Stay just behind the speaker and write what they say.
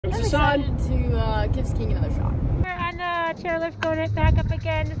decided to give skiing another shot. We're on the chairlift going it back up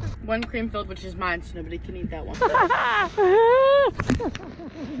again. This is one cream filled, which is mine, so nobody can eat that one.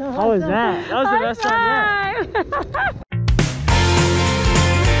 How was that? That was the best one yet.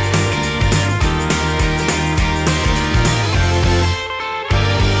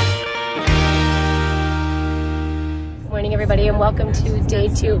 Morning, everybody, and welcome to day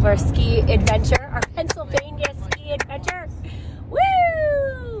 2 of our ski adventure, our Pennsylvania ski adventure. Woo!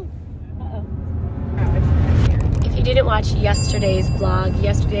 If you didn't watch yesterday's vlog,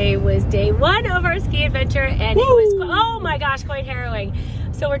 yesterday was day 1 of our ski adventure, and it was, oh my gosh, quite harrowing.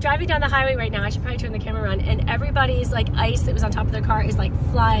 So we're driving down the highway right now. I should probably turn the camera around, and everybody's like ice that was on top of their car is like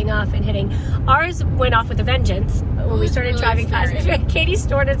flying off and hitting. Ours went off with a vengeance when we started driving fast. Katie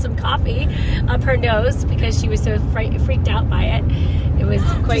snorted some coffee up her nose because she was so freaked out by it. It was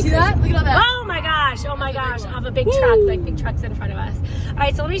quite. Did you see that? Look at all that. Oh my gosh! Oh my gosh! Off a big truck, like big trucks in front of us. All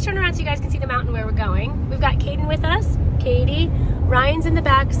right, so let me turn around so you guys can see the mountain where we're going. We've got Caden with us. Katie, Ryan's in the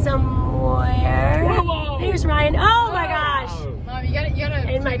back somewhere. Whoa. There's Ryan. Oh my gosh! Mom, you gotta.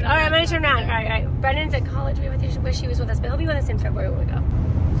 And Mike. All right, I'm gonna turn around. All right. Brennan's at college. We wish he was with us, but he'll be with us in February when we go.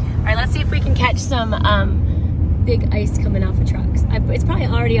 All right, let's see if we can catch some big ice coming off of trucks. It's probably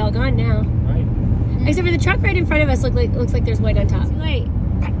already all gone now. Right. Except for the truck right in front of us looks like there's white on top. Wait,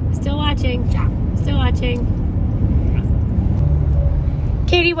 still watching. Still watching.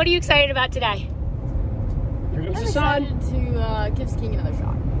 Katie, what are you excited about today? I'm excited to give skiing another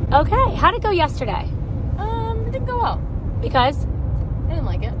shot. Okay, how'd it go yesterday? It didn't go well. Because? I didn't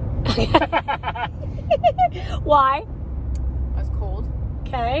like it. Why? I was cold.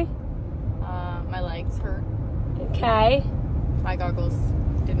 Okay. My legs hurt. Okay. My goggles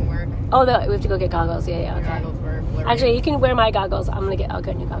didn't work. Oh, we have to go get goggles. Yeah, okay. Goggles were blurry. Actually, you can wear my goggles. I'll get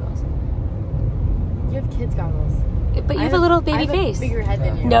new goggles. You have kids' goggles. But you have a little baby face. I have a bigger head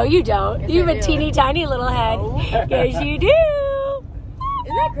than you. No, you don't. Yes, you have I a do. teeny tiny little head. No. Yes, you do.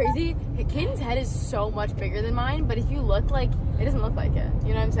 Isn't that crazy? Caden's head is so much bigger than mine, but if you look like, it doesn't look like it.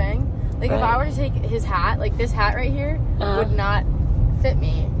 You know what I'm saying? Like, if I were to take his hat, like this hat right here, would not fit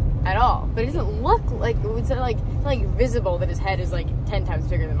me at all. But it doesn't look like, it's like visible that his head is like 10 times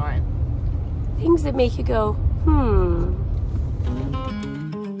bigger than mine. Things that make you go,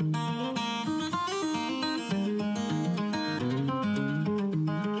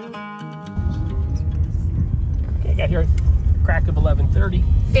 Okay, got here at crack of 11:30.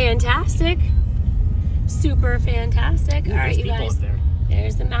 Fantastic. Super fantastic. All right, you guys.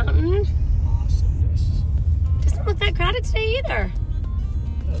 There's the mountain. Awesomeness. Doesn't look that crowded today either.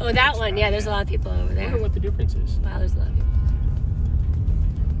 Oh, that one. Yeah, there's a lot of people over I there. wonder what the difference is. Wow, there's a lot of people.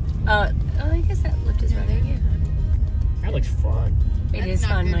 Oh, I guess that lift is running. Yeah. That looks fun. It is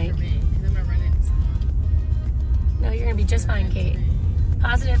fun, Mike. For me, 'cause I'm gonna run into someone. No, you're gonna be just fine, Kate.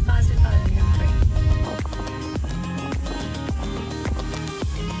 Positive. You're gonna be great.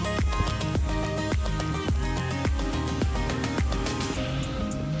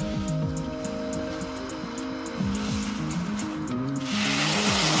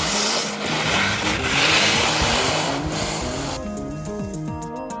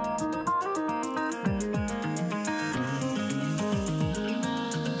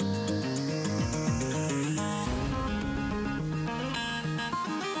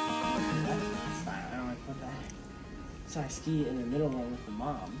 So I ski in the middle one with the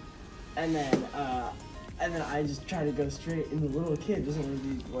mom, and then I just try to go straight, and the little kid doesn't want to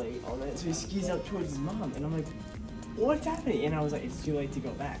be late all that, so he skis up towards his mom, and I'm like, what's happening? And I was like, it's too late to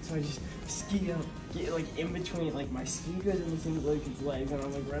go back, so I just ski up, get like in between, like my ski goes in between the little kid's legs, and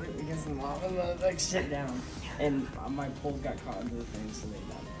I'm like running against the mom, and I like sit down, and my poles got caught into the thing, so they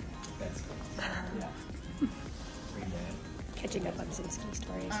got it. That's cool. Yeah. Catching up on some ski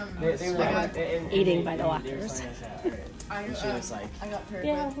stories. They were and Eating by the they were walkers. telling us that, right? And she was like, I got paired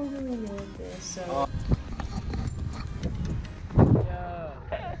Yeah, with. we're really doing this. So.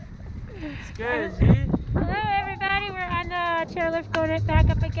 It's good, G. Hello, everybody. We're on the chairlift going it back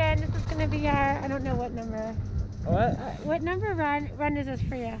up again. This is going to be our, I don't know what number. What? What number run is this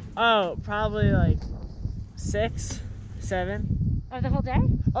for you? Oh, probably like 6, 7. Of the whole day?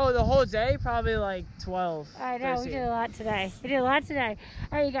 Oh, the whole day? Probably like 12. I know, 13. we did a lot today.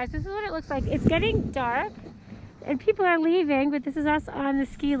 All right, you guys, this is what it looks like. It's getting dark, and people are leaving, but this is us on the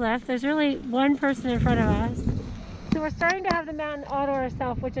ski lift. There's really one person in front of us. So we're starting to have the mountain all to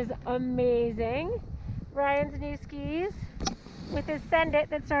ourselves, which is amazing. Ryan's new skis with his Send It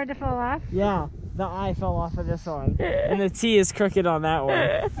that started to fall off. Yeah, the eye fell off of this one. And the T is crooked on that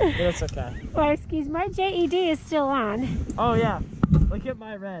one. But it's okay. My skis, my JED is still on. Oh, yeah. Look at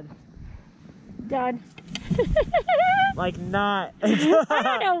my red. Done. Like not. I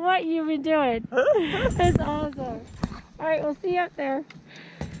don't know what you've been doing. That's awesome. All right, we'll see you up there.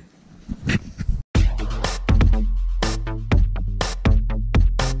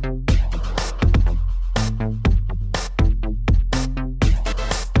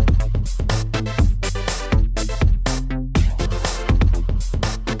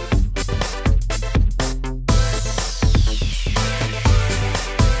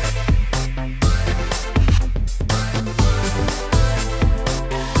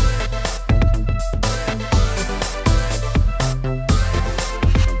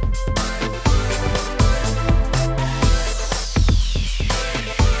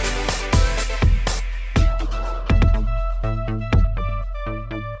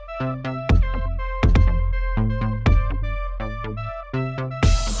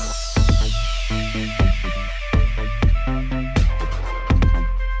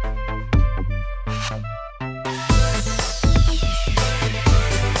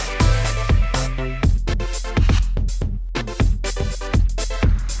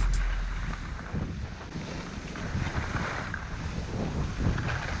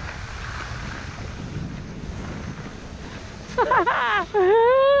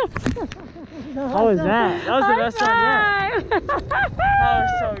 How was that? That was the best one yet. That was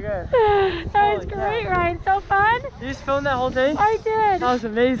so good. That was great, Ryan. So fun. You just filmed that whole thing? I did. That was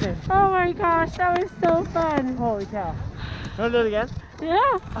amazing. Oh my gosh, that was so fun. Holy cow. You want to do it again?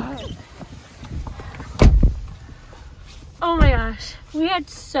 Yeah. Oh my gosh. We had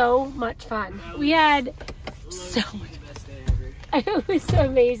so much fun. We had so much. It was so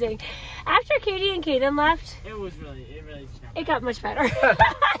amazing. After Katie and Kaden left, It really it got much better.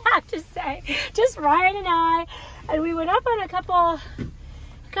 I have to say, just Ryan and we went up on a couple of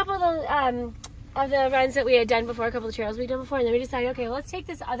the runs that we had done before, a couple of trails we'd done before, and then we decided, okay, well, let's take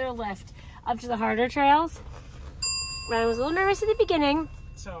this other lift up to the harder trails. Ryan was a little nervous at the beginning.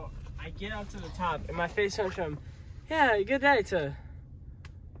 So I get up to the top and my face went from, yeah, good day, to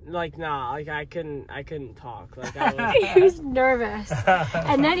like, nah, like I couldn't talk. Like I was, He was nervous.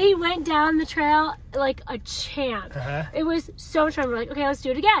 And then he went down the trail like a champ. It was so much fun. We're like, okay, let's do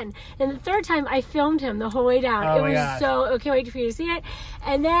it again. And the third time I filmed him the whole way down. Oh it my was gosh. so, I can't wait for you to see it.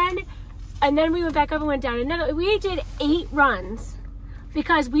 And then we went back up and went down another. We did 8 runs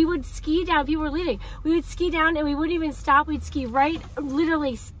because we would ski down. People were leaving. We would ski down and we wouldn't even stop. We'd ski right,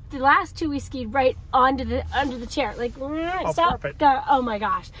 literally. The last 2 we skied right under the chair, like stop. perfect. Go. Oh my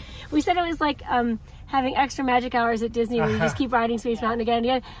gosh, we said it was like having extra magic hours at Disney where you just keep riding Space Mountain again and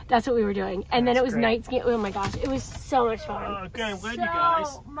again. That's what we were doing, and then it was night skiing. Oh my gosh, it was so much fun. Oh, good. I'm glad so you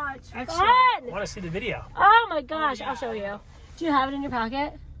guys. Much I fun. want to see the video. Oh my gosh, I'll show you. Do you have it in your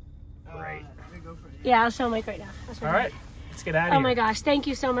pocket? Great. Yeah, I'll show Mike right now. All right, let's get out of here. Oh my gosh, thank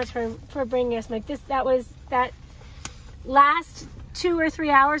you so much for bringing us, Mike. That last 2 or 3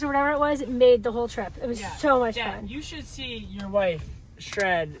 hours or whatever it was, it made the whole trip. It was so much fun. You should see your wife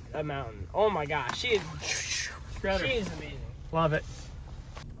shred a mountain. Oh my gosh, she is amazing. Love it.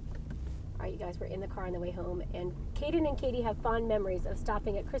 All right, you guys, we're in the car on the way home, and Kaden and Katie have fond memories of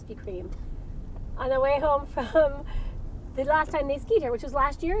stopping at Krispy Kreme on the way home from the last time they skied here, which was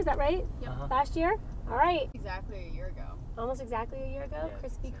last year. Is that right? Yep. Last year? All right. Exactly a year ago. Almost exactly a year ago. Yeah.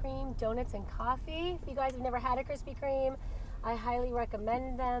 Krispy Kreme donuts and coffee. If you guys have never had a Krispy Kreme, I highly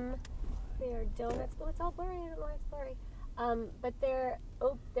recommend them. They are donuts. Oh, it's all blurry. I don't know why it's blurry. But they're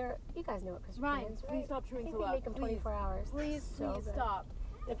you guys know what Krispy Kreme is, right? Please stop chewing I think so they loud. make them 24 hours. Please So good. stop.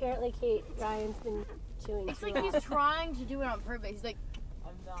 And apparently Ryan's been chewing It's too like loud. he's trying to do it on purpose. He's like,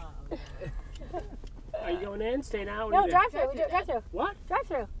 I'm not. Are you going in? Staying out? No, drive through. We do it drive through. What? Drive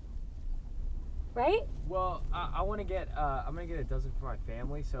through. Right? Well, I want to get. I'm gonna get a dozen for my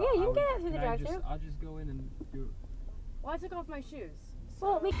family. So Yeah, you can get it through the drive-thru. I'll just go in and do it. well, I took off my shoes.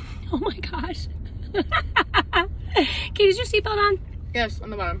 Well, oh my gosh. Katie, is your seatbelt on? Yes, on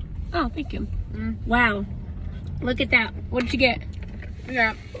the bottom. Oh, thank you. Wow. Look at that. What did you get? We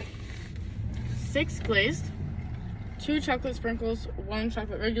got 6 glazed, 2 chocolate sprinkles, 1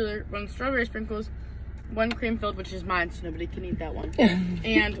 chocolate regular, 1 strawberry sprinkles, 1 cream filled, which is mine, so nobody can eat that one,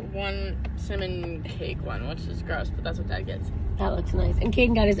 and 1 cinnamon cake one, which is gross, but that's what Dad gets. That looks nice. And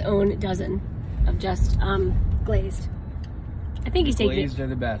Caden got his own dozen of just glazed. I think he's taking Glazed are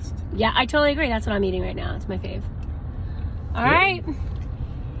the best. Yeah, I totally agree. That's what I'm eating right now. It's my fave. All right.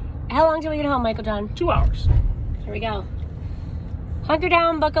 How long till we get home, Michael John? 2 hours. Here we go. Hunker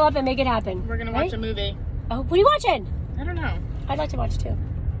down, buckle up, and make it happen. We're gonna watch a movie. Oh, what are you watching? I don't know. I'd like to watch too.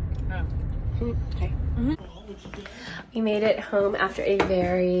 Oh. Okay. We made it home after a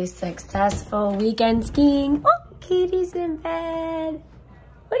very successful weekend skiing. Oh, Katie's in bed.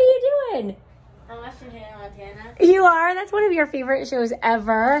 What are you doing? I'm watching Hannah Montana. You are? That's one of your favorite shows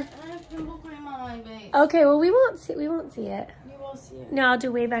ever. I have pimple cream on my face. Okay, well, we won't see it. You will see it. No, I'll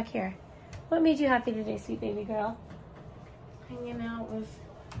do way back here. What made you happy today, sweet baby girl? Hanging out with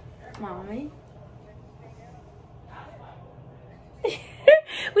Mommy.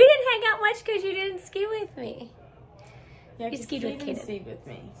 We didn't hang out much because you didn't ski with me. Yeah, You skied with Kaden. skied with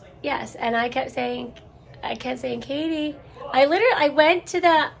me. Yes, and I kept saying, Katie. I went to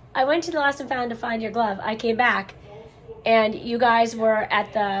the lost and found to find your glove. I came back, and you guys were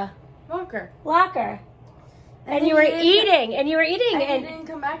at the locker. And you were eating, And you and didn't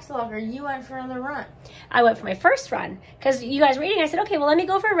come back to the locker. You went for another run. I went for my first run because you guys were eating. I said, okay, well, let me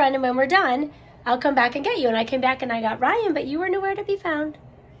go for a run, and when we're done, I'll come back and get you. And I came back and I got Ryan, but you were nowhere to be found.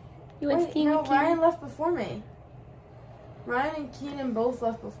 You went skiing with Keaton. Ryan left before me. Ryan and Keaton both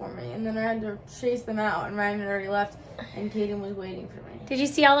left before me, and then I had to chase them out, and Ryan had already left, and Keaton was waiting for me. Did you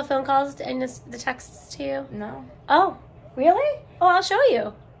see all the phone calls and the texts to you? No. Oh, really? Oh, I'll show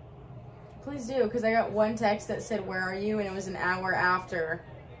you. Please do, because I got one text that said, "Where are you?" and it was an hour after.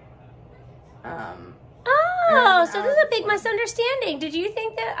 Oh, so this is a big misunderstanding. Did you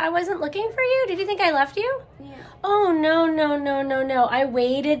think that I wasn't looking for you? Did you think I left you? Yeah. Oh, no. I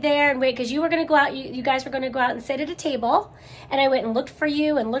waited there and waited because you were going to go out. You guys were going to go out and sit at a table. And I went and looked for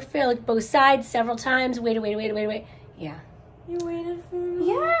you and looked for like both sides several times. Waited. Yeah. You waited for me?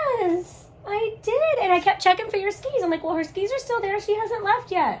 Yes, I did. And I kept checking for your skis. I'm like, well, her skis are still there. She hasn't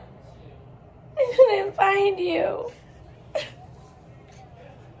left yet. I couldn't find you.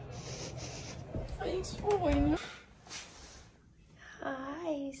 Thanks for waiting.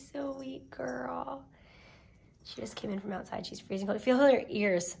 Hi, sweet girl. She just came in from outside. She's freezing cold. Feel her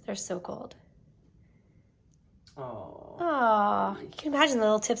ears. They're so cold. Oh, you can imagine the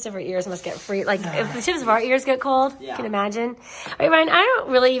little tips of her ears must get free. Like, if the tips of our ears get cold, you can imagine. All right, Ryan, I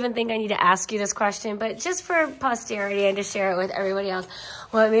don't really even think I need to ask you this question, but just for posterity and to share it with everybody else,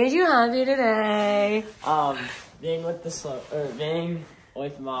 what made you happy today? Being with the being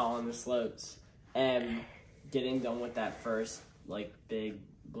with Mom on the slopes and getting done with that first, like, big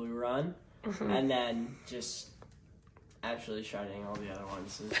blue run, and then just actually shredding all the other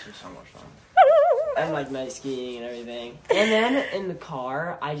ones. It's just so much fun. And like night skiing and everything. And then in the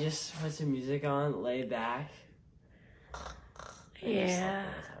car, I just put some music on, lay back. Yeah.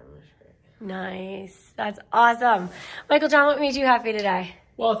 Nice. That's awesome. Michael John, what made you happy today?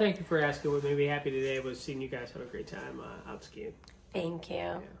 Well, thank you for asking. What made me happy today was seeing you guys have a great time out skiing. Thank you.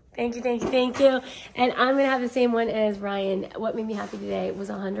 Yeah. Thank you. And I'm going to have the same one as Ryan. What made me happy today was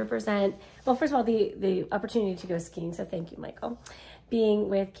 100%. Well, first of all, the opportunity to go skiing. So thank you, Michael. Being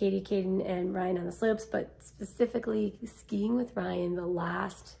with Katie, Caden, and Ryan on the slopes, but specifically skiing with Ryan the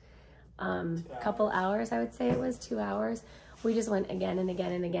last couple hours, I would say it was 2 hours. We just went again and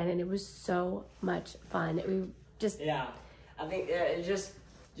again and again, and it was so much fun. We just... Yeah. I think it just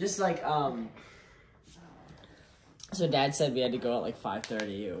like... So Dad said we had to go at like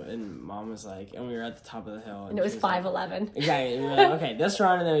 5:30, and Mom was like, and we were at the top of the hill. And it was 5:11. Exactly. We were like, okay, this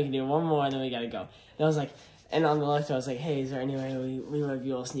run, and then we can do one more, and then we gotta go. And I was like, and on the left, I was like, hey, is there any way we might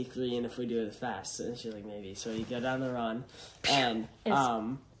be able to sneak 3 in if we do it fast? And she's like, maybe. So we go down the run, and we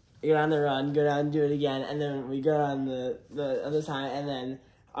go down the run, go down and do it again, and then we go on the other time, and then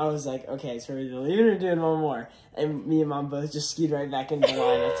I was like, okay, so we're either leaving or doing one more. And me and Mom both just skied right back into the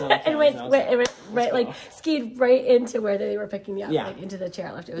line. And skied right into where they were picking me up, like into the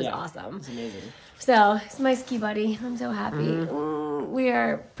chairlift. It was awesome. It's amazing. So, it's my ski buddy. I'm so happy. We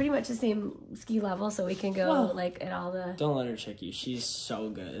are pretty much the same ski level, so we can go like at all the... Don't let her trick you. She's so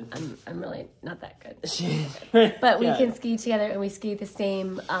good. I'm really not that good. But But we can ski together, and we ski the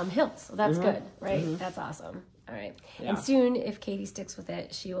same hills. So that's good, right? That's awesome. All right. Yeah. And soon, if Katie sticks with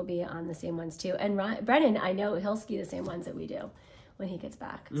it, she will be on the same ones too. And Brennan, I know he'll ski the same ones that we do when he gets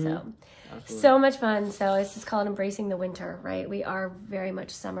back. So much fun. So it's just called embracing the winter, right? We are very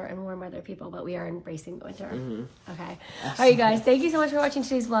much summer and warm weather people, but we are embracing the winter. Okay. All right, you guys. Thank you so much for watching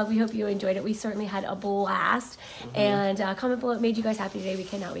today's vlog. We hope you enjoyed it. We certainly had a blast. And comment below what made you guys happy today. We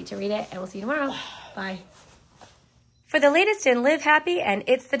cannot wait to read it. And we'll see you tomorrow. Bye. For the latest in Live Happy and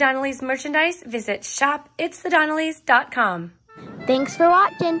It's the Donnellys merchandise, visit shopitsthedonnellys.com. Thanks for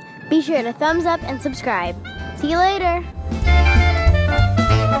watching. Be sure to thumbs up and subscribe. See you later.